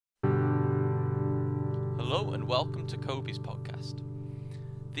Hello and welcome to Kobe's podcast.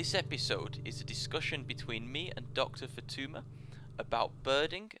 This episode is a discussion between me and Dr Futuyma about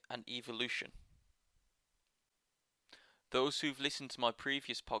birding and evolution. Those who've listened to my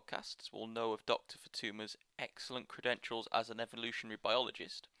previous podcasts will know of Dr Futuyma's excellent credentials as an evolutionary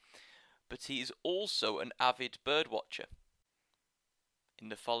biologist, but he is also an avid bird watcher. In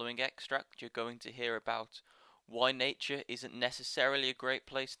the following extract, you're going to hear about why nature isn't necessarily a great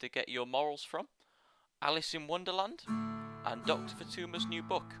place to get your morals from, Alice in Wonderland, and Dr Futuyma's new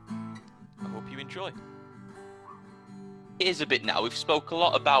book. I hope you enjoy. Here's a bit now. We've spoke a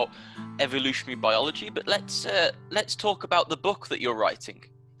lot about evolutionary biology, but let's talk about the book that you're writing.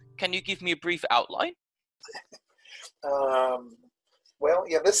 Can you give me a brief outline?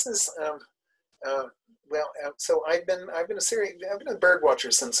 This is so I've been a bird watcher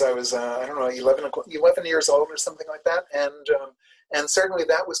since I was 11 years old or something like that, and certainly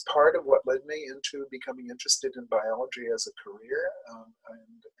that was part of what led me into becoming interested in biology as a career.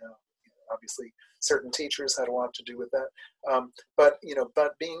 Obviously, certain teachers had a lot to do with that. But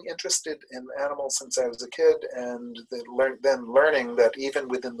being interested in animals since I was a kid, and then learning that even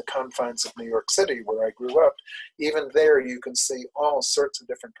within the confines of New York City, where I grew up, even there you can see all sorts of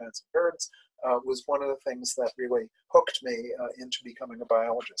different kinds of birds. Was one of the things that really hooked me into becoming a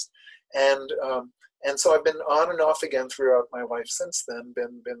biologist, and so I've been on and off again throughout my life since then.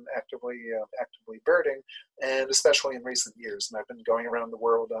 Been actively birding, and especially in recent years. And I've been going around the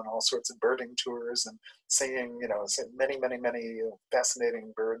world on all sorts of birding tours and seeing many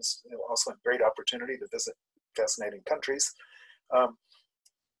fascinating birds. Also a great opportunity to visit fascinating countries.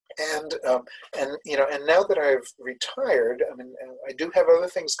 And now that I've retired, I do have other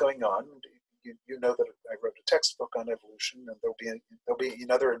things going on. You know that I wrote a textbook on evolution, and there'll be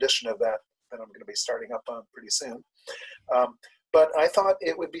another edition of that I'm going to be starting up on pretty soon. But I thought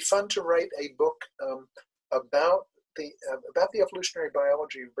it would be fun to write a book about the evolutionary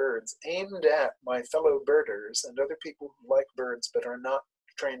biology of birds, aimed at my fellow birders and other people who like birds but are not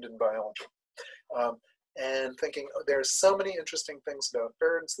trained in biology. And thinking there's so many interesting things about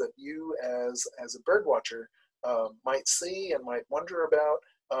birds that you as a bird watcher might see and might wonder about,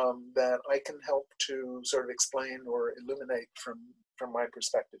 that I can help to sort of explain or illuminate from my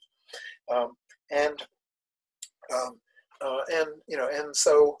perspective.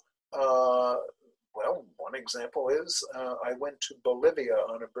 One example is I went to Bolivia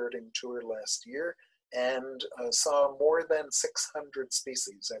on a birding tour last year and saw more than 600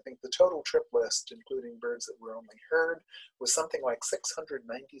 species. I think the total trip list, including birds that were only heard, was something like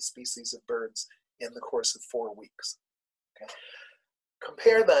 690 species of birds in the course of 4 weeks. Okay.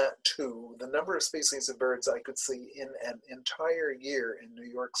 Compare that to the number of species of birds I could see in an entire year in New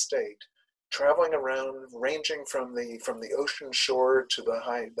York State, traveling around, ranging from the ocean shore to the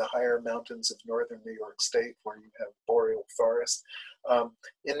higher mountains of northern New York State, where you have boreal forest.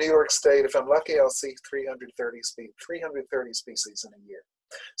 In New York State, if I'm lucky, I'll see 330 species in a year.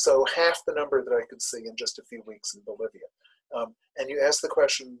 So half the number that I could see in just a few weeks in Bolivia. And you ask the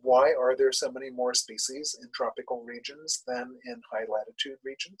question, why are there so many more species in tropical regions than in high latitude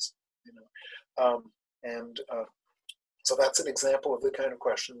regions? So that's an example of the kind of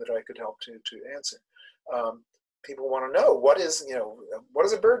question that I could help to answer. People want to know what is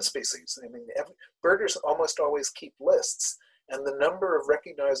a bird species? Birders almost always keep lists, and the number of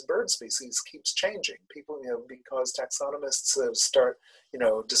recognized bird species keeps changing. People, because taxonomists start,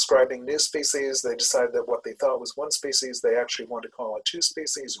 describing new species, they decide that what they thought was one species, they actually want to call it 2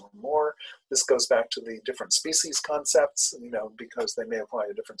 species or more. This goes back to the different species concepts, because they may apply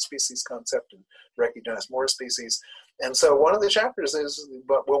a different species concept and recognize more species. And so one of the chapters is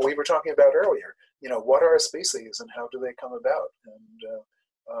what we were talking about earlier. What are species and how do they come about?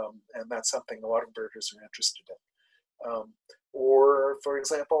 And that's something a lot of birders are interested in. Or, for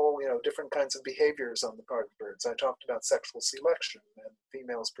example, different kinds of behaviors on the part of birds. I talked about sexual selection and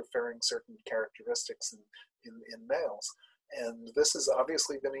females preferring certain characteristics in males. And this has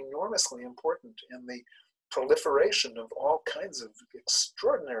obviously been enormously important in the proliferation of all kinds of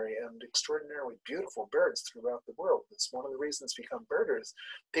extraordinarily beautiful birds throughout the world. It's one of the reasons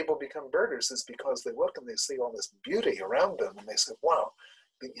people become birders is because they look and they see all this beauty around them, and they say, wow,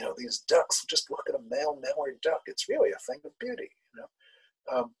 these ducks, just look at a male-mallard duck. It's really a thing of beauty,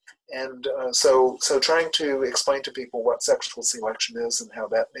 So trying to explain to people what sexual selection is and how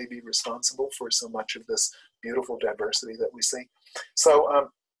that may be responsible for so much of this beautiful diversity that we see. So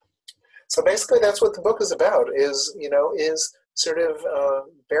basically that's what the book is about, is sort of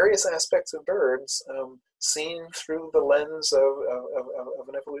various aspects of birds seen through the lens of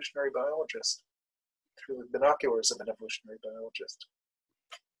an evolutionary biologist, through the binoculars of an evolutionary biologist.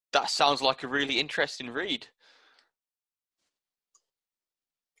 That sounds like a really interesting read.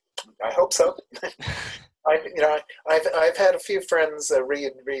 I hope so. I've had a few friends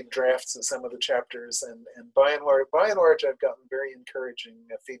read drafts of some of the chapters, and by and large, I've gotten very encouraging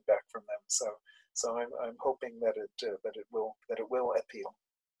feedback from them. So I'm hoping that it will appeal.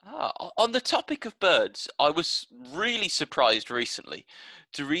 On the topic of birds, I was really surprised recently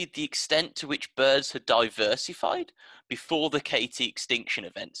to read the extent to which birds had diversified before the KT extinction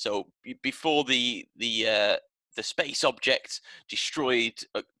event. So before the space object destroyed,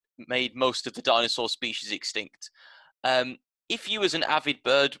 made most of the dinosaur species extinct. Um, if you, as an avid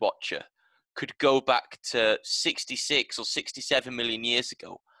bird watcher, could go back to 66 or 67 million years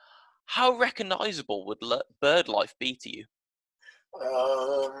ago, how recognizable would bird life be to you?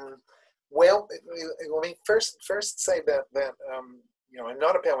 Um, well, let me first say that I'm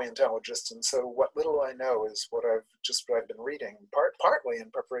not a paleontologist, and so what little I know is what I've been reading, partly in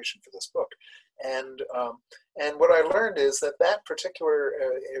preparation for this book, and what I learned is that particular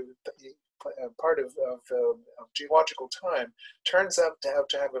part of geological time turns out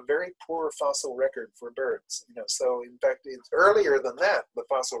to have a very poor fossil record for birds. So in fact, it's earlier than that. The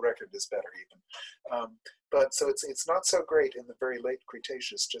fossil record is better even. But so it's not so great in the very late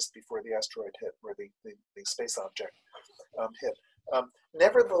Cretaceous, just before the asteroid hit, where the space object hit.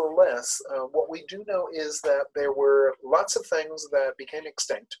 Nevertheless, what we do know is that there were lots of things that became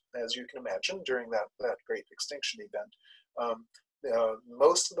extinct, as you can imagine, during that great extinction event.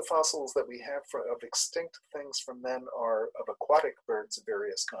 Most of the fossils that we have of extinct things from then are of aquatic birds of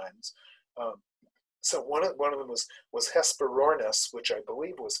various kinds. So one of them was Hesperornis, which I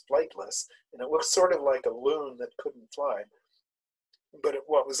believe was flightless, and it looked sort of like a loon that couldn't fly. But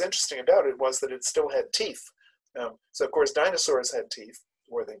what was interesting about it was that it still had teeth. So of course dinosaurs had teeth,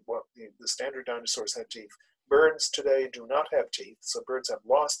 or the standard dinosaurs had teeth. Birds today do not have teeth, so birds have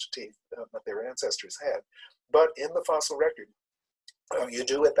lost teeth that their ancestors had. But in the fossil record, you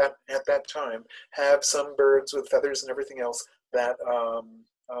do at that time have some birds with feathers and everything else that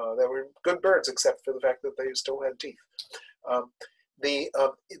were good birds, except for the fact that they still had teeth.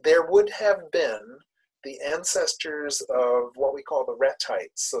 There would have been the ancestors of what we call the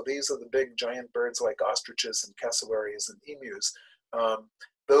ratites. So these are the big giant birds like ostriches and cassowaries and emus.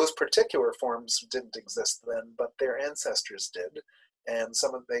 Those particular forms didn't exist then, but their ancestors did. And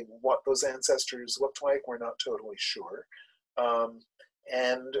what those ancestors looked like, we're not totally sure. And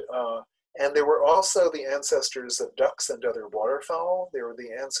there were also the ancestors of ducks and other waterfowl. There were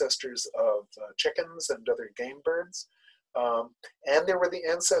the ancestors of chickens and other game birds. And there were the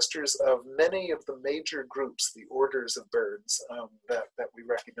ancestors of many of the major groups, the orders of birds that we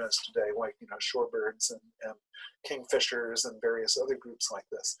recognize today, like shorebirds and kingfishers and various other groups like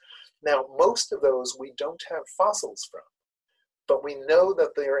this. Now, most of those we don't have fossils from, but we know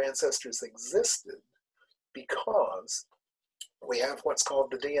that their ancestors existed because we have what's called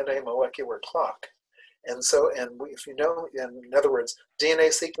the DNA molecular clock. And so, if you know, in other words,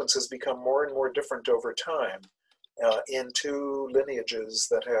 DNA sequences become more and more different over time in two lineages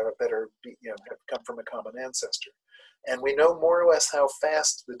that have come from a common ancestor. And we know more or less how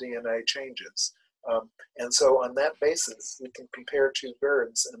fast the DNA changes. And so on that basis, we can compare two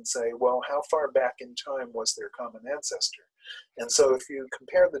birds and say, well, how far back in time was their common ancestor? And so if you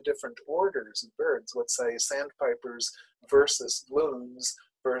compare the different orders of birds, let's say sandpipers versus loons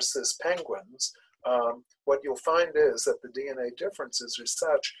versus penguins, what you'll find is that the DNA differences are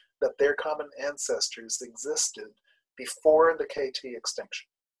such that their common ancestors existed before the KT extinction.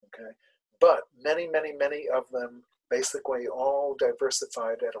 Okay, but many of them basically all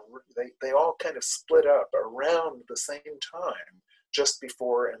diversified they all kind of split up around the same time, just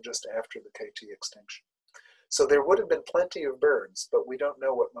before and just after the KT extinction. So there would have been plenty of birds, but we don't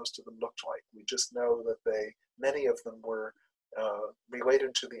know what most of them looked like. We just know that many of them were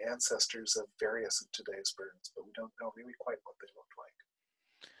related to the ancestors of various of today's birds, but we don't know really quite what they looked like.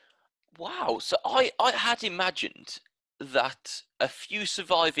 Wow, so I had imagined that a few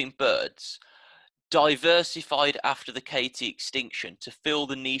surviving birds diversified after the KT extinction to fill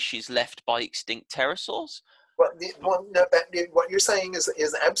the niches left by extinct pterosaurs. What you're saying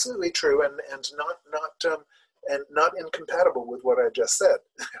is absolutely true, and not incompatible with what I just said.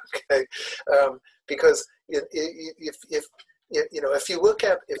 Okay, because if you look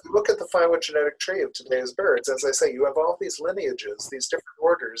at the phylogenetic tree of today's birds, as I say, you have all these lineages, these different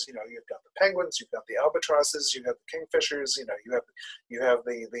orders. You've got the penguins, you've got the albatrosses, you have the kingfishers, you have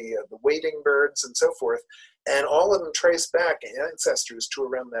the wading birds and so forth, and all of them trace back ancestors to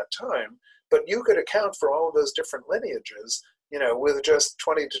around that time. But you could account for all of those different lineages, with just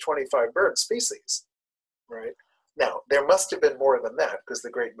 20 to 25 bird species, right? Now, there must have been more than that because the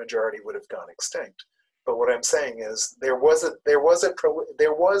great majority would have gone extinct. But what I'm saying is there was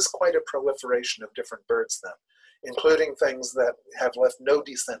quite a proliferation of different birds then, including things that have left no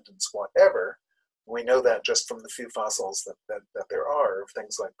descendants whatever. We know that just from the few fossils that there are of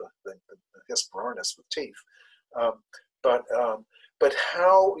things like the Hesperornis with teeth. But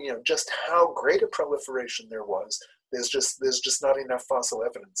how, just how great a proliferation there was, there's just not enough fossil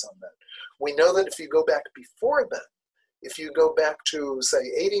evidence on that. We know that if you go back before then, if you go back to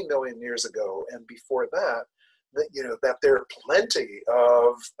say 80 million years ago and before that, that there are plenty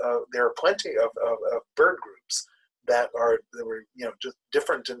of bird groups that were just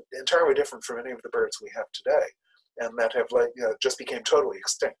different, entirely different from any of the birds we have today, and that have just became totally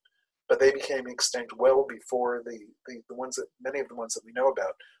extinct. But they became extinct well before the ones that many of the ones that we know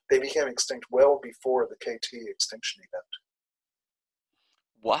about. They became extinct well before the KT extinction event.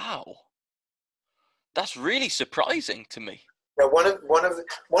 Wow, that's really surprising to me. Now, one of the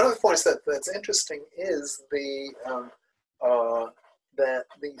points that's interesting is that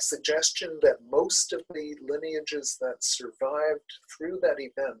the suggestion that most of the lineages that survived through that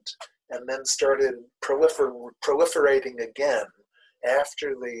event and then started proliferating again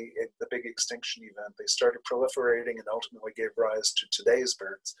after the big extinction event, they started proliferating and ultimately gave rise to today's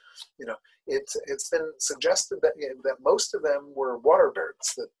birds. It's been suggested that most of them were water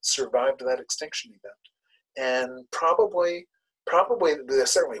birds that survived that extinction event, and probably there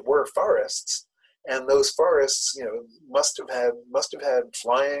certainly were forests, and those forests must have had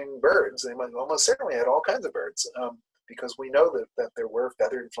flying birds. They almost certainly had all kinds of birds. Because we know that there were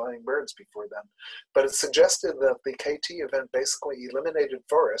feathered flying birds before then. But it suggested that the KT event basically eliminated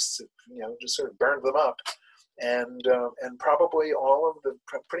forests, just sort of burned them up, and probably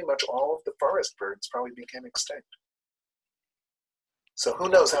pretty much all of the forest birds probably became extinct. So who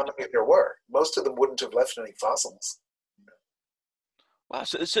knows how many there were? Most of them wouldn't have left any fossils. Wow,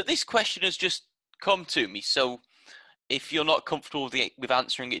 so this question has just come to me. So if you're not comfortable with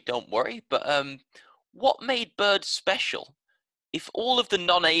answering it, don't worry. But what made birds special? If all of the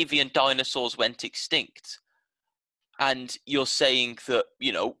non-avian dinosaurs went extinct, and you're saying that,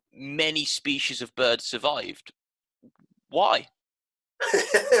 many species of birds survived, why?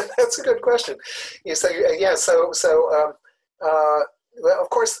 That's a good question. Well, of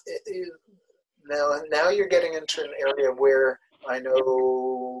course, now you're getting into an area where I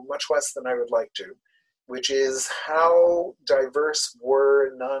know much less than I would like to, which is how diverse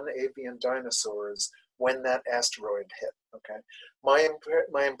were non-avian dinosaurs when that asteroid hit. Okay, my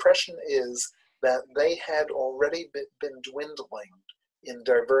impression is that they had already been dwindling in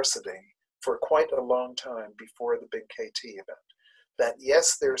diversity for quite a long time before the big KT event. That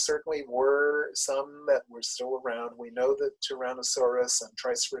yes, there certainly were some that were still around. We know that Tyrannosaurus and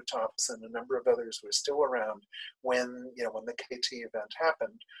Triceratops and a number of others were still around when the KT event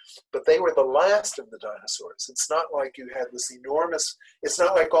happened, but they were the last of the dinosaurs. It's not like you had this enormous. It's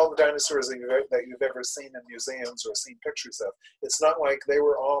not like all the dinosaurs that you've ever seen in museums or seen pictures of. It's not like they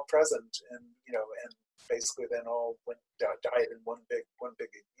were all present and basically then all died in one big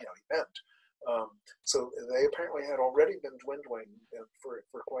event. So they apparently had already been dwindling for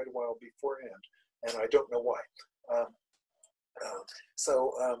quite a while beforehand, and I don't know why.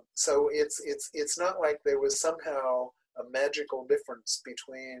 So it's not like there was somehow a magical difference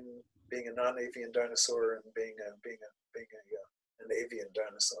between being a non-avian dinosaur and being an avian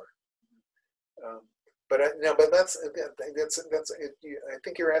dinosaur. But that's I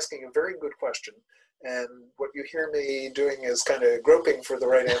think you're asking a very good question, and what you hear me doing is kind of groping for the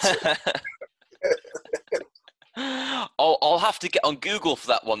right answer. I'll have to get on Google for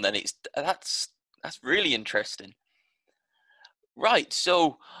that one then. That's really interesting. Right,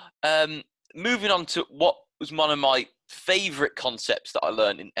 so moving on to what was one of my favorite concepts that I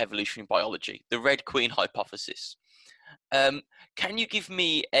learned in evolutionary biology, the Red Queen hypothesis. Can you give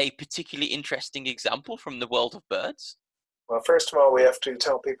me a particularly interesting example from the world of birds? Well, first of all, we have to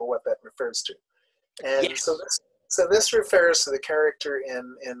tell people what that refers to. And yes. so this refers to the character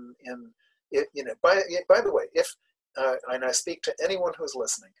by the way, if and I speak to anyone who's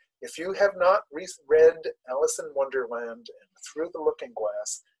listening, if you have not read Alice in Wonderland and Through the Looking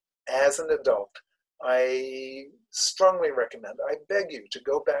Glass as an adult, I strongly recommend, I beg you to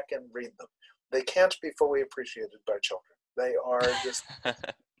go back and read them. They can't be fully appreciated by children. They are just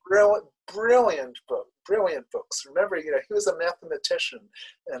brilliant books. Remember, he was a mathematician,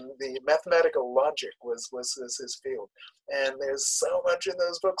 and the mathematical logic was his field. And there's so much in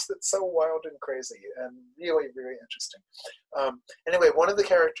those books that's so wild and crazy and really, really interesting. Anyway, one of the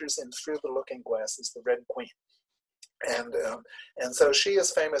characters in Through the Looking Glass is the Red Queen. And so she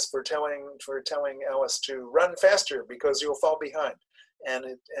is famous for telling Alice to run faster because you'll fall behind. And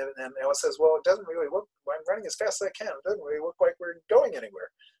Alice says, well, it doesn't really look, I'm running as fast as I can. It doesn't really look like we're going anywhere.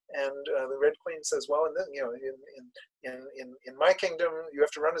 And the Red Queen says, well, and then, you know, in my kingdom, you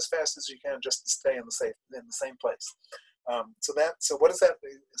have to run as fast as you can just to stay in the same place. So what is that?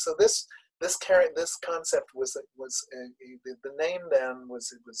 So this concept was the name then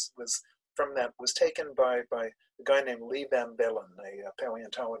was from that was taken by a guy named Lee Van Bellen, a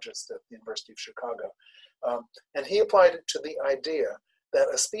paleontologist at the University of Chicago, and he applied it to the idea that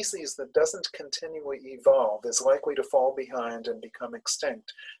a species that doesn't continually evolve is likely to fall behind and become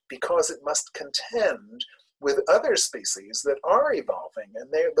extinct because it must contend with other species that are evolving,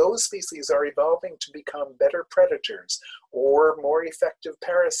 and those species are evolving to become better predators or more effective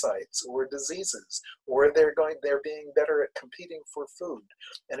parasites or diseases, or they're being better at competing for food.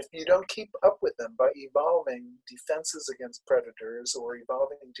 And if you don't keep up with them by evolving defenses against predators or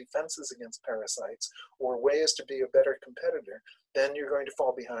evolving defenses against parasites or ways to be a better competitor, then you're going to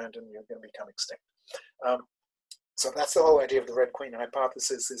fall behind and you're going to become extinct. So that's the whole idea of the Red Queen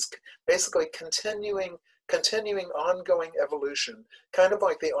hypothesis, is basically continuing ongoing evolution, kind of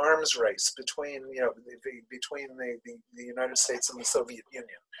like the arms race between the United States and the Soviet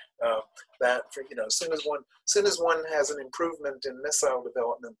Union. That for, as soon as one has an improvement in missile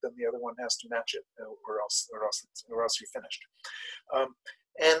development, then the other one has to match it, or else you're finished.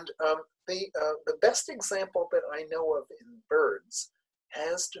 The best example that I know of in birds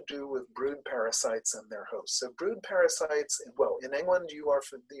has to do with brood parasites and their hosts. So brood parasites, well, in England you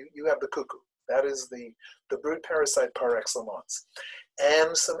have the cuckoo. That is the brood parasite par excellence.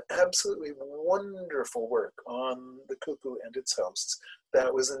 And some absolutely wonderful work on the cuckoo and its hosts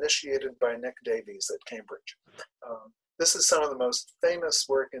that was initiated by Nick Davies at Cambridge. This is some of the most famous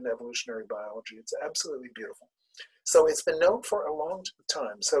work in evolutionary biology. It's absolutely beautiful. So it's been known for a long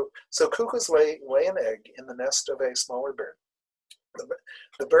time. So cuckoos lay an egg in the nest of a smaller bird.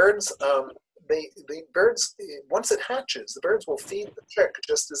 The birds, once it hatches, the birds will feed the chick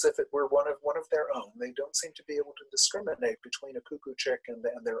just as if it were one of their own. They don't seem to be able to discriminate between a cuckoo chick and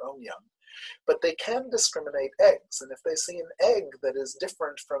their own young, but they can discriminate eggs. And if they see an egg that is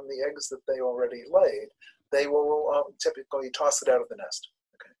different from the eggs that they already laid, they will typically toss it out of the nest.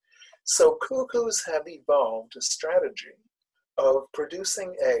 Okay. So cuckoos have evolved a strategy of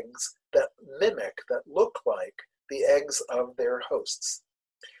producing eggs that look like the eggs of their hosts.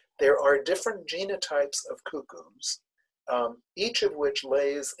 There are different genotypes of cuckoos, each of which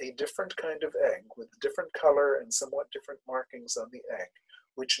lays a different kind of egg with different color and somewhat different markings on the egg,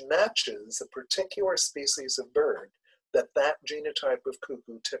 which matches a particular species of bird that genotype of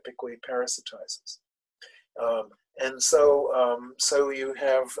cuckoo typically parasitizes. So you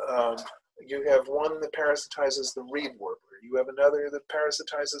have one that parasitizes the reed warbler. You have another that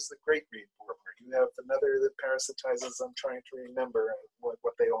parasitizes the great reed warbler. You have another that parasitizes, I'm trying to remember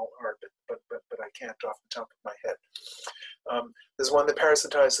what they all are, but I can't off the top of my head. There's one that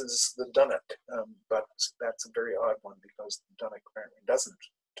parasitizes the dunnock, but that's a very odd one because the dunnock apparently doesn't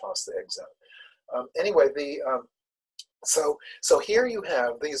toss the eggs out. Anyway, so here you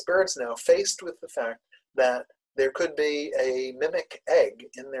have these birds now faced with the fact that there could be a mimic egg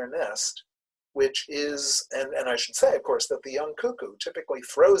in their nest, which is, and I should say, of course, that the young cuckoo typically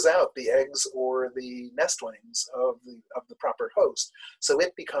throws out the eggs or the nestlings of the proper host, so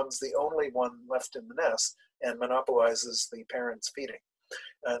it becomes the only one left in the nest and monopolizes the parent's feeding.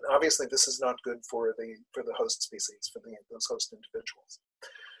 And obviously, this is not good for the host species, for those host individuals.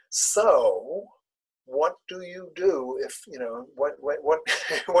 So, what do you do if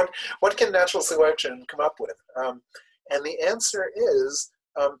what can natural selection come up with? And the answer is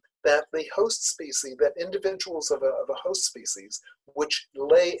that the host species, that individuals of a host species, which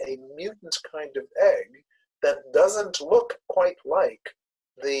lay a mutant kind of egg that doesn't look quite like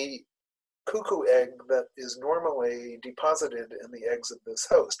the cuckoo egg that is normally deposited in the eggs of this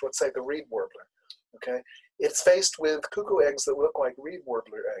host, let's say the reed warbler, okay? It's faced with cuckoo eggs that look like reed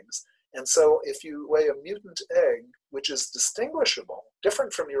warbler eggs. And so if you lay a mutant egg, which is distinguishable,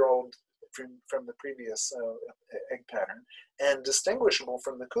 different from your old from the previous egg pattern, and distinguishable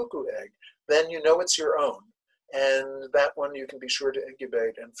from the cuckoo egg, then you know it's your own. And that one you can be sure to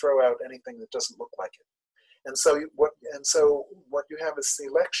incubate and throw out anything that doesn't look like it. And so what you have is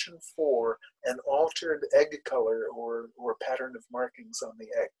selection for an altered egg color or pattern of markings on the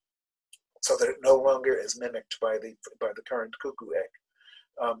egg, so that it no longer is mimicked by the current cuckoo egg.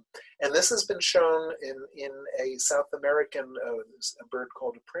 And this has been shown in a South American a bird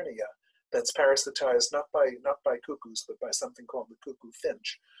called Aprinia that's parasitized not by cuckoos but by something called the cuckoo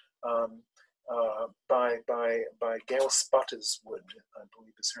finch. by Gail Spottiswoode, I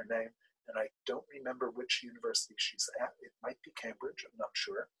believe is her name, and I don't remember which university she's at. It might be Cambridge. I'm not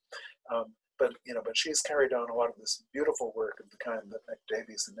sure. But she's carried on a lot of this beautiful work of the kind that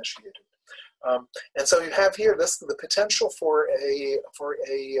McDavies initiated. And so you have here the potential for a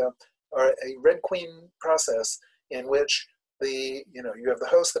red queen process in which you have the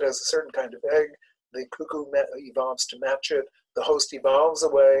host that has a certain kind of egg. The cuckoo evolves to match it. The host evolves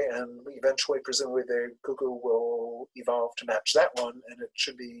away, and eventually, presumably, the cuckoo will evolve to match that one, and it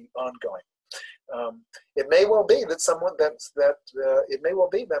should be ongoing. It may well be that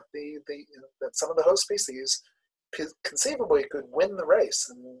that some of the host species conceivably could win the race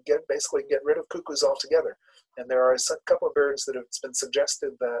and basically get rid of cuckoos altogether. And there are a couple of birds that have been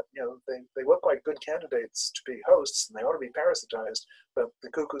suggested that they look like good candidates to be hosts and they ought to be parasitized, but the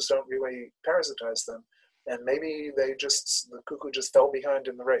cuckoos don't really parasitize them. And maybe the cuckoo just fell behind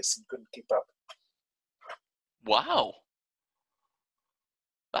in the race and couldn't keep up. Wow.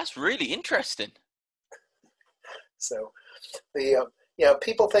 That's really interesting. So,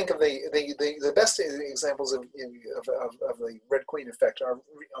 people think of the best examples of the red queen effect are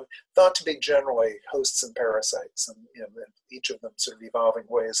thought to be generally hosts and parasites, and each of them sort of evolving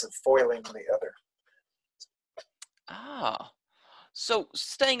ways of foiling the other. So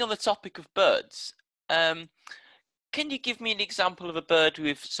staying on the topic of birds, can you give me an example of a bird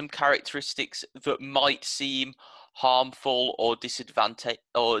with some characteristics that might seem harmful or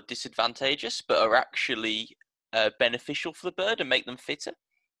disadvantageous, but are actually beneficial for the bird and make them fitter?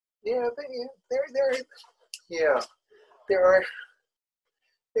 There are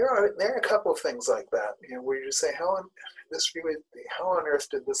a couple of things like that. Where you say, how on earth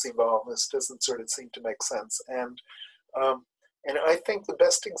did this evolve? This doesn't sort of seem to make sense. And I think the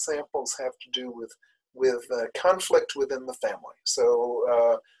best examples have to do with conflict within the family. So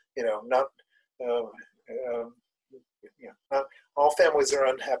not all families are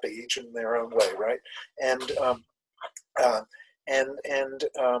unhappy, each in their own way, right? And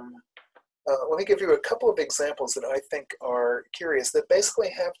let me give you a couple of examples that I think are curious that basically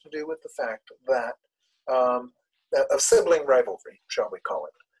have to do with the fact that of sibling rivalry, shall we call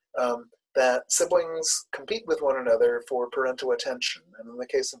it, that siblings compete with one another for parental attention. And in the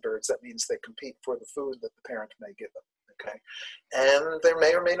case of birds, that means they compete for the food that the parent may give them. Okay, and there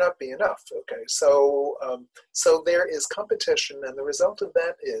may or may not be enough. Okay, so there is competition, and the result of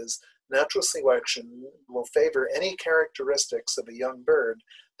that is natural selection will favor any characteristics of a young bird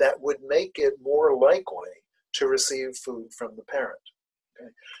that would make it more likely to receive food from the parent.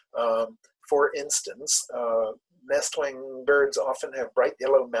 Okay? For instance, nestling birds often have bright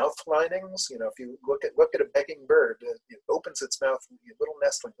yellow mouth linings. If you look at a begging bird, it opens its mouth, a little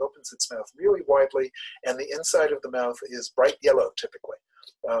nestling opens its mouth really widely, and the inside of the mouth is bright yellow typically,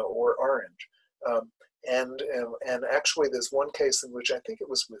 or orange. And actually, there's one case in which I think it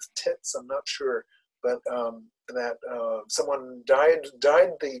was with tits, I'm not sure, but that someone dyed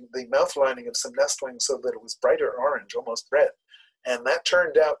the mouth lining of some nestlings so that it was brighter orange, almost red. And that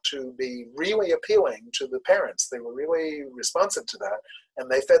turned out to be really appealing to the parents. They were really responsive to that, and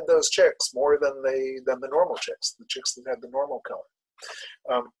they fed those chicks more than the normal chicks, the chicks that had the normal color.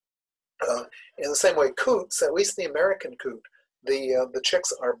 In the same way, coots, at least the American coot, the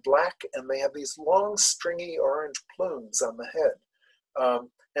chicks are black and they have these long, stringy orange plumes on the head.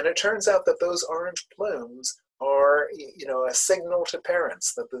 And it turns out that those orange plumes are, a signal to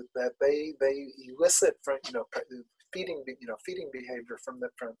parents that they elicit from, feeding behavior from the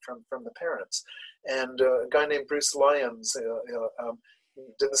parents. And a guy named Bruce Lyons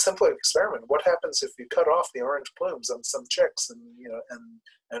did the simple experiment. What happens if you cut off the orange plumes on some chicks? And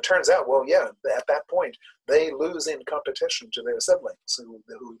it turns out, well, yeah, at that point they lose in competition to their siblings, who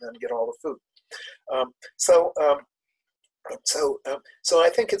then get all the food. So I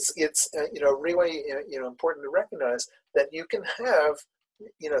think it's really important to recognize that you can have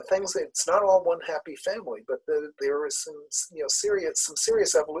things. It's not all one happy family, but there is some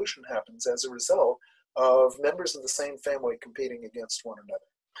serious evolution happens as a result of members of the same family competing against one another.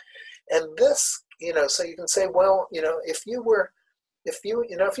 And this, so you can say, well, if you were a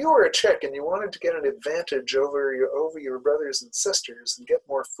chick and you wanted to get an advantage over your brothers and sisters and get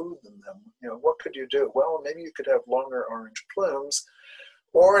more food than them, what could you do? Well, maybe you could have longer orange plumes,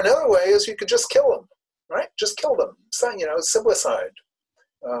 or another way is you could just kill them, right? Just kill them. So, siblicide,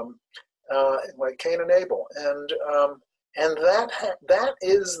 like Cain and Abel, and that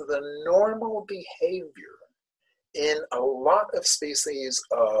is the normal behavior in a lot of species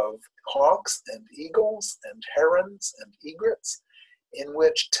of hawks and eagles and herons and egrets, in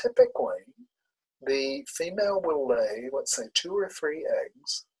which typically the female will lay, let's say, 2 or 3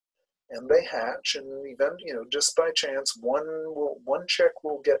 eggs, and they hatch, and even, just by chance, one chick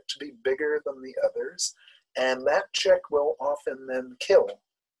will get to be bigger than the others, and that chick will often then kill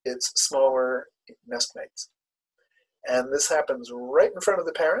its smaller nestmates. And this happens right in front of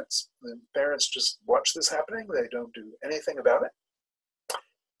the parents. The parents just watch this happening. They don't do anything about it.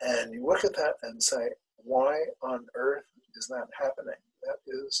 And you look at that and say, why on earth is that happening? That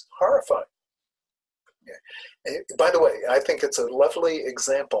is horrifying. Yeah. By the way, I think it's a lovely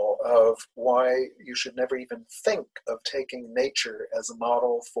example of why you should never even think of taking nature as a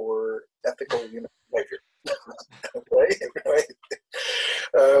model for ethical human behavior. Right?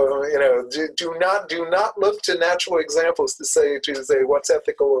 Do not look to natural examples to say what's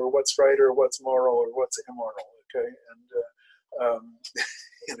ethical or what's right or what's moral or what's immoral. Okay, and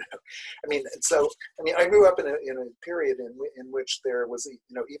I grew up in a period in which there was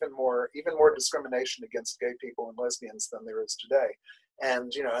even more discrimination against gay people and lesbians than there is today.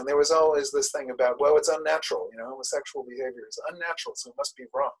 And and there was always this thing about, well, it's unnatural. Homosexual behavior is unnatural, so it must be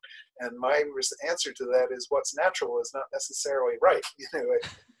wrong. And my answer to that is, what's natural is not necessarily right. It's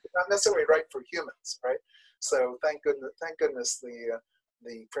not necessarily right for humans, right? So thank goodness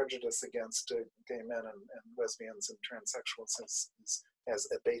the prejudice against gay men and lesbians and transsexuals has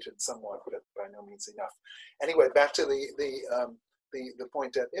abated somewhat, but by no means enough. Anyway, back to the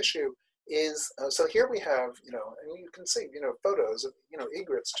point at issue. Is so here we have, and you can see, photos of,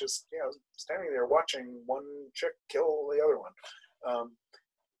 egrets just, standing there watching one chick kill the other one.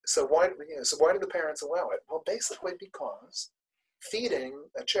 So why do the parents allow it? Well, basically because feeding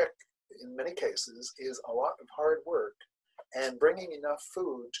a chick in many cases is a lot of hard work, and bringing enough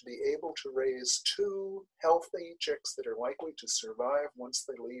food to be able to raise two healthy chicks that are likely to survive once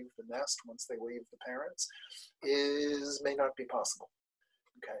they leave the nest, once they leave the parents, may not be possible.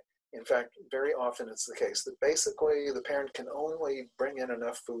 Okay. In fact, very often it's the case that basically the parent can only bring in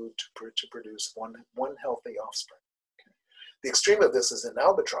enough food to produce one healthy offspring. Okay. The extreme of this is in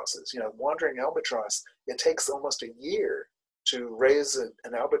albatrosses. Wandering albatross, it takes almost a year to raise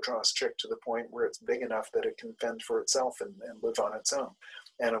an albatross chick to the point where it's big enough that it can fend for itself and live on its own.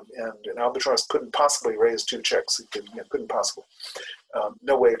 And an albatross couldn't possibly raise two chicks. It couldn't possibly.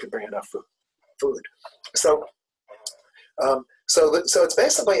 No way it could bring enough food. So it's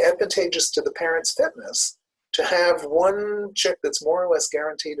basically advantageous to the parent's fitness to have one chick that's more or less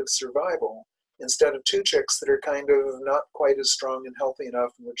guaranteed of survival instead of two chicks that are kind of not quite as strong and healthy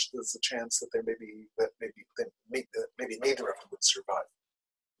enough, in which there's a chance that maybe neither of them would survive.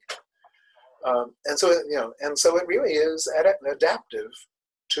 And so it really is adaptive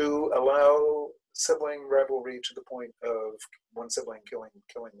to allow sibling rivalry to the point of one sibling killing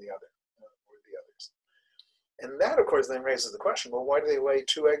the other or the others. And that, of course, then raises the question, well, why do they lay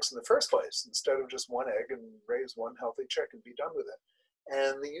two eggs in the first place instead of just one egg and raise one healthy chick and be done with it?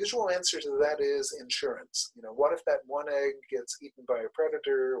 And the usual answer to that is insurance. What if that one egg gets eaten by a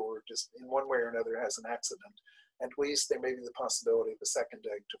predator or just in one way or another has an accident? At least there may be the possibility of the second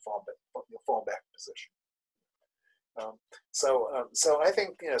egg to fall back position. So I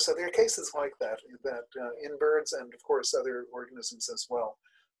think, so there are cases like that in birds and, of course, other organisms as well.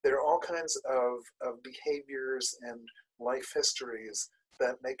 There are all kinds of behaviors and life histories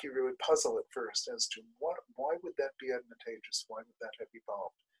that make you really puzzle at first as to why would that be advantageous? Why would that have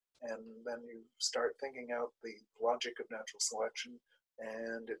evolved? And then you start thinking out the logic of natural selection,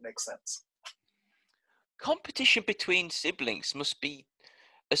 and it makes sense. Competition between siblings must be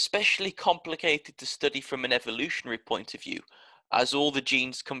especially complicated to study from an evolutionary point of view, as all the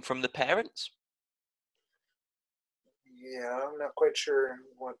genes come from the parents. Yeah, I'm not quite sure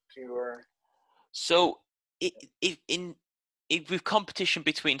what you are. So, with competition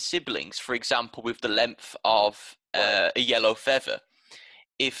between siblings, for example, with the length of a yellow feather,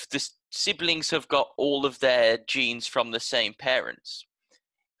 if the siblings have got all of their genes from the same parents,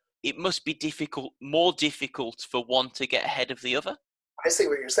 it must be more difficult for one to get ahead of the other. I see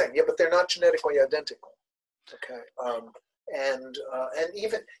what you're saying. Yeah, but they're not genetically identical. Okay, and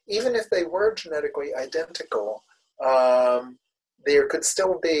even if they were genetically identical, you could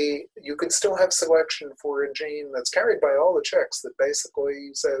still have selection for a gene that's carried by all the chicks that basically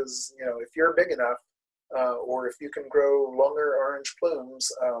says, if you're big enough, or if you can grow longer orange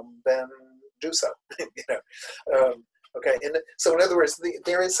plumes, then do so. Okay, and so in other words,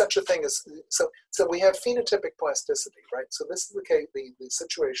 there is such a thing as so we have phenotypic plasticity, right? So this is the case, the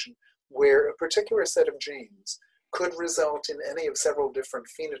situation where a particular set of genes could result in any of several different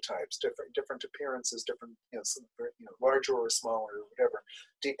phenotypes, different appearances, different larger or smaller or whatever,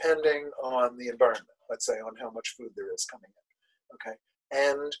 depending on the environment. Let's say on how much food there is coming in. Okay,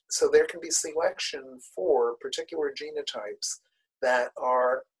 and so there can be selection for particular genotypes that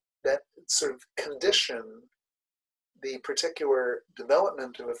are that sort of condition the particular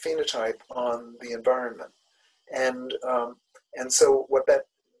development of a phenotype on the environment. And so what that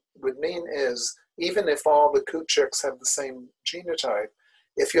would mean is, even if all the coot chicks have the same genotype,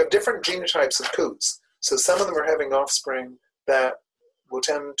 if you have different genotypes of coots, so some of them are having offspring that will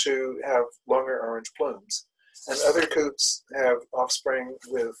tend to have longer orange plumes, and other coots have offspring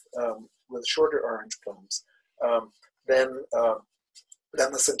with shorter orange plumes, then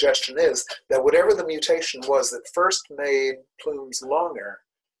the suggestion is that whatever the mutation was that first made plumes longer,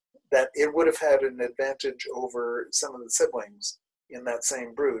 that it would have had an advantage over some of the siblings in that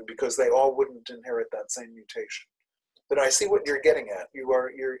same brood, because they all wouldn't inherit that same mutation. But I see what you're getting at.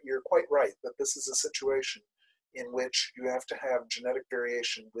 You're quite right that this is a situation in which you have to have genetic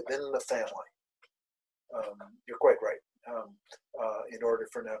variation within the family. You're quite right, in order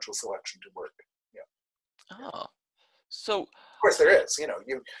for natural selection to work. Yeah. Ah, so... Of course there is.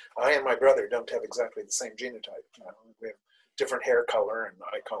 I and my brother don't have exactly the same genotype. We have different hair color and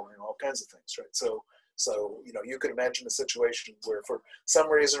eye color and all kinds of things, right? So you could imagine a situation where, for some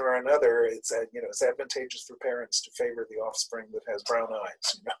reason or another, it's advantageous for parents to favor the offspring that has brown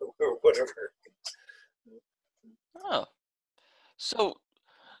eyes, or whatever. Oh, so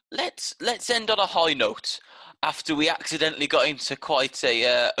let's end on a high note. After we accidentally got into quite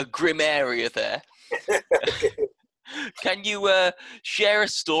a grim area there. Okay. Can you share a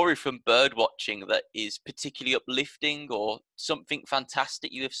story from bird watching that is particularly uplifting, or something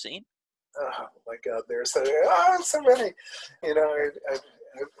fantastic you have seen? Oh my God, there's so many. I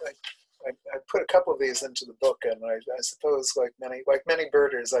put a couple of these into the book, and I suppose, like many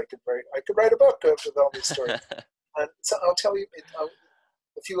birders, I could write a book with all these stories. And so I'll tell you,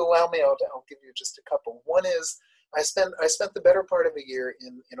 if you allow me, I'll give you just a couple. One is, I spent the better part of a year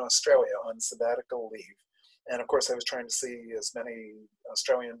in Australia on sabbatical leave. And of course, I was trying to see as many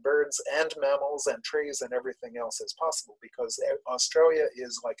Australian birds and mammals and trees and everything else as possible, because Australia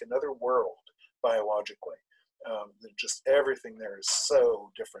is like another world biologically. Just everything there is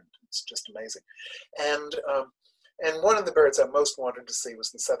so different. It's just amazing. And one of the birds I most wanted to see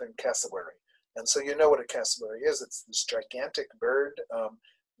was the southern cassowary. And so you know what a cassowary is. It's this gigantic bird.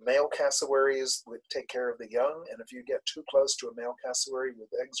 Male cassowaries would take care of the young, and if you get too close to a male cassowary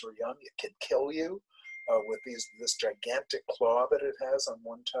with eggs or young, it can kill you. With this gigantic claw that it has on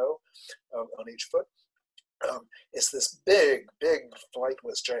one toe, on each foot. It's this big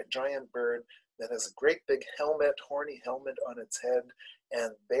flightless giant bird that has a great big horny helmet on its head,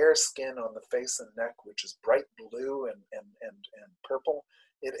 and bare skin on the face and neck, which is bright blue and purple.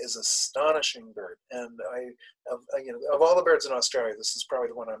 It is an astonishing bird, and of all the birds in Australia, this is probably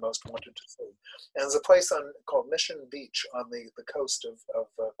the one I most wanted to see. And there's a place called Mission Beach on the coast of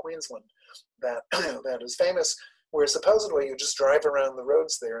Queensland that is famous, where supposedly you just drive around the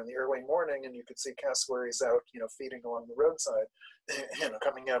roads there in the early morning, and you could see cassowaries out, feeding along the roadside,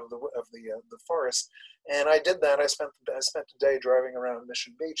 coming out of the forest. And I did that. I spent a day driving around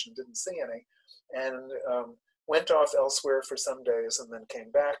Mission Beach and didn't see any, and went off elsewhere for some days, and then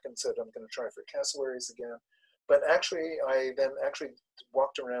came back and said, I'm going to try for cassowaries again. But actually, I then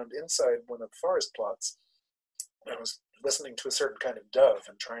walked around inside one of the forest plots. I was listening to a certain kind of dove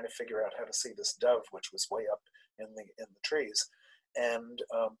and trying to figure out how to see this dove, which was way up in the trees. And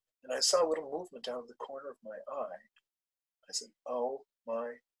I saw a little movement out of the corner of my eye. I said, oh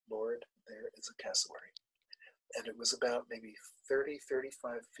my Lord, there is a cassowary. And it was about maybe 30,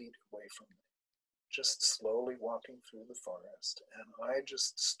 35 feet away from me, just slowly walking through the forest. And I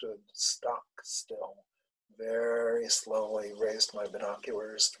just stood stock still, very slowly raised my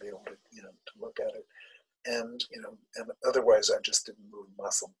binoculars to be able to, to look at it. And, and otherwise I just didn't move a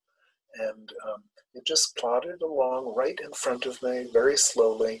muscle. And it just plodded along right in front of me very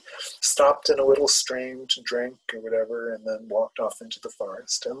slowly, stopped in a little stream to drink or whatever, and then walked off into the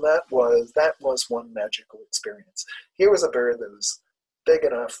forest. And that was one magical experience. Here was a bird that was big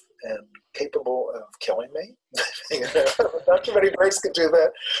enough and capable of killing me. Not too many birds could do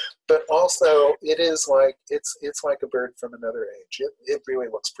that, but also it's like a bird from another age. It really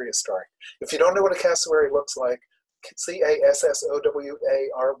looks prehistoric. If you don't know what a cassowary looks like, Cassowary.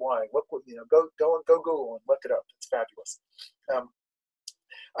 Look, go Google and look it up. It's fabulous.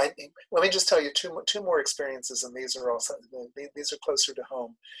 Let me just tell you two more experiences, and these are closer to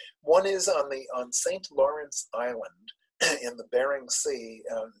home. One is on St. Lawrence Island in the Bering Sea,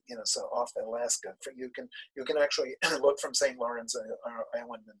 so off Alaska. You can actually look from St. Lawrence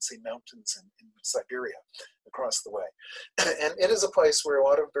Island and see mountains in Siberia across the way. And it is a place where a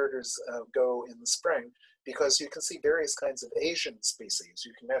lot of birders go in the spring, because you can see various kinds of Asian species.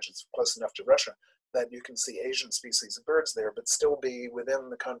 You can imagine it's close enough to Russia that you can see Asian species of birds there, but still be within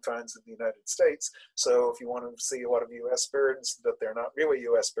the confines of the United States. So if you want to see a lot of US birds, but they're not really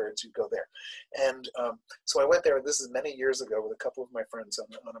US birds, you go there. And so I went there, this is many years ago, with a couple of my friends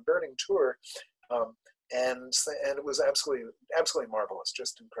on a birding tour. And it was absolutely marvelous,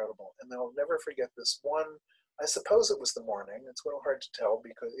 just incredible. And I'll never forget this one. I suppose it was the morning. It's a little hard to tell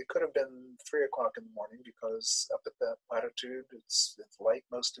because it could have been 3 o'clock in the morning, because up at that latitude, it's light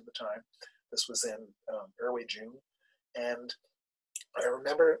most of the time. This was in early June, and I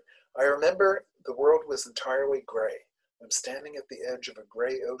remember the world was entirely gray. I'm standing at the edge of a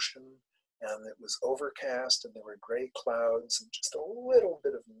gray ocean, and it was overcast, and there were gray clouds, and just a little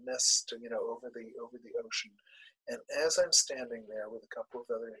bit of mist, over the ocean. And as I'm standing there with a couple of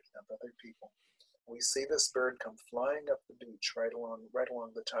other people, we see this bird come flying up the beach right along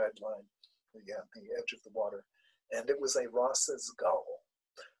the tide line, the edge of the water, and it was a Ross's gull.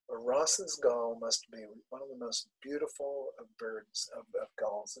 A Ross's gull must be one of the most beautiful of birds, of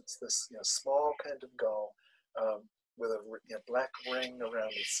gulls. It's this small kind of gull with a black ring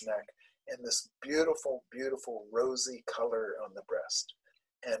around its neck, and this beautiful, beautiful rosy color on the breast.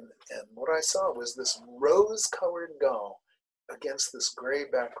 And what I saw was this rose-colored gull against this gray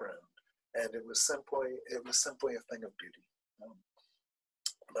background, and it was simply a thing of beauty.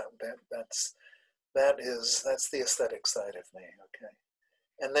 That's the aesthetic side of me. Okay.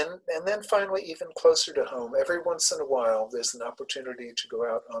 And then finally, even closer to home, every once in a while, there's an opportunity to go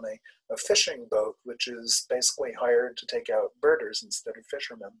out on a fishing boat, which is basically hired to take out birders instead of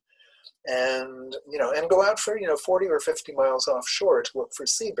fishermen, and go out for 40 or 50 miles offshore to look for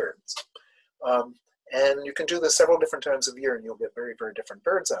seabirds. And you can do this several different times of year, and you'll get very, very different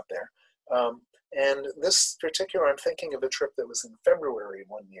birds out there. And this particular, I'm thinking of a trip that was in February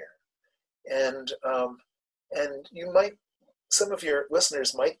one year, and some of your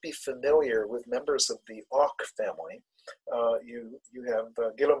listeners might be familiar with members of the auk family. You have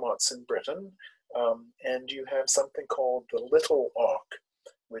guillemots in Britain, and you have something called the little auk,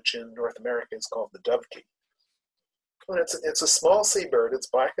 which in North America is called the dovekie. And it's a small seabird. It's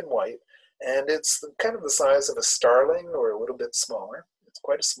black and white, and it's kind of the size of a starling or a little bit smaller. It's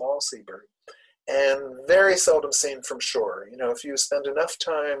quite a small seabird, and very seldom seen from shore. If you spend enough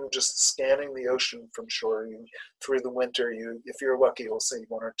time just scanning the ocean from shore, through the winter, if you're lucky, you'll see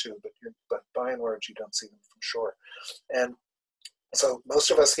one or two, but by and large, you don't see them from shore. And so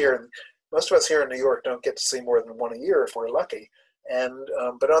most of us here in New York don't get to see more than one a year if we're lucky. And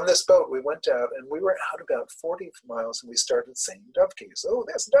but on this boat, we went out, and we were out about 40 miles, and we started seeing dovekies. Oh,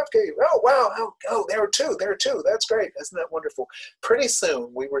 there's a dovekey. Oh, wow. Oh, there are two. That's great. Isn't that wonderful? Pretty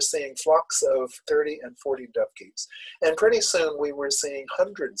soon, we were seeing flocks of 30 and 40 dovekies. And pretty soon, we were seeing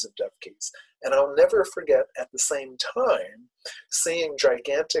hundreds of dovekies. And I'll never forget, at the same time, seeing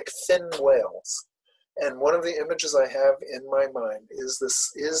gigantic fin whales. And one of the images I have in my mind is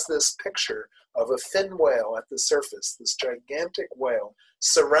this picture of a fin whale at the surface, this gigantic whale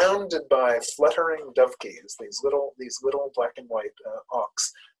surrounded by fluttering dovekies, these little black and white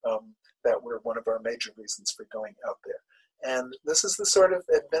auks that were one of our major reasons for going out there. And this is the sort of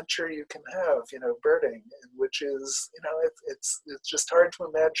adventure you can have, birding, which is, it's just hard to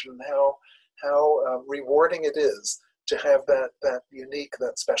imagine how rewarding it is to have that unique,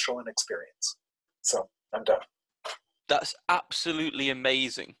 that special an experience. So I'm done. That's absolutely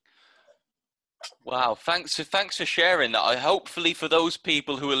amazing. Wow, thanks for sharing that. Hopefully for those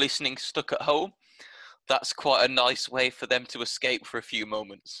people who are listening stuck at home, that's quite a nice way for them to escape for a few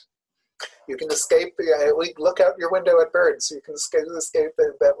moments. You can escape. Look out your window at birds. You can escape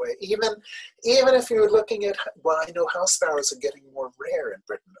that way. Even if you're looking at, I know house sparrows are getting more rare in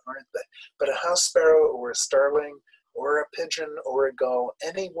Britain, aren't they? But a house sparrow or a starling or a pigeon or a gull,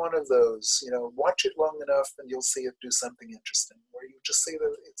 any one of those, watch it long enough and you'll see it do something interesting, where you just see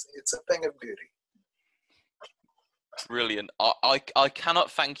that it's a thing of beauty. Brilliant. I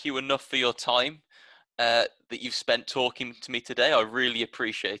cannot thank you enough for your time that you've spent talking to me today. I really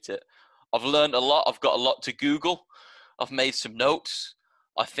appreciate it. I've learned a lot. I've got a lot to Google. I've made some notes.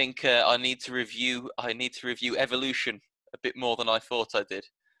 I think I need to review evolution a bit more than I thought I did.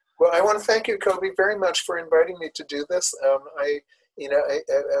 Well, I want to thank you, Kobe, very much for inviting me to do this.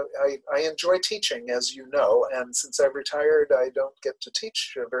 I enjoy teaching, as you know, and since I've retired, I don't get to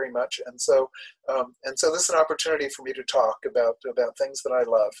teach very much, and so this is an opportunity for me to talk about things that I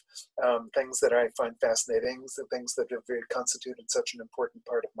love, things that I find fascinating, the things that have really constituted such an important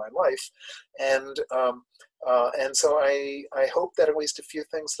part of my life, and so I hope that at least a few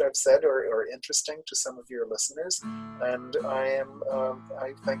things that I've said are interesting to some of your listeners, and I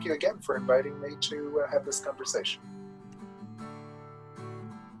thank you again for inviting me to have this conversation.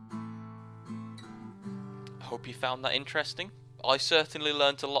 I hope you found that interesting. I certainly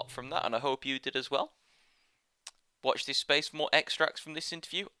learned a lot from that, and I hope you did as well. Watch this space for more extracts from this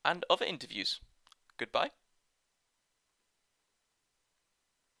interview and other interviews. Goodbye.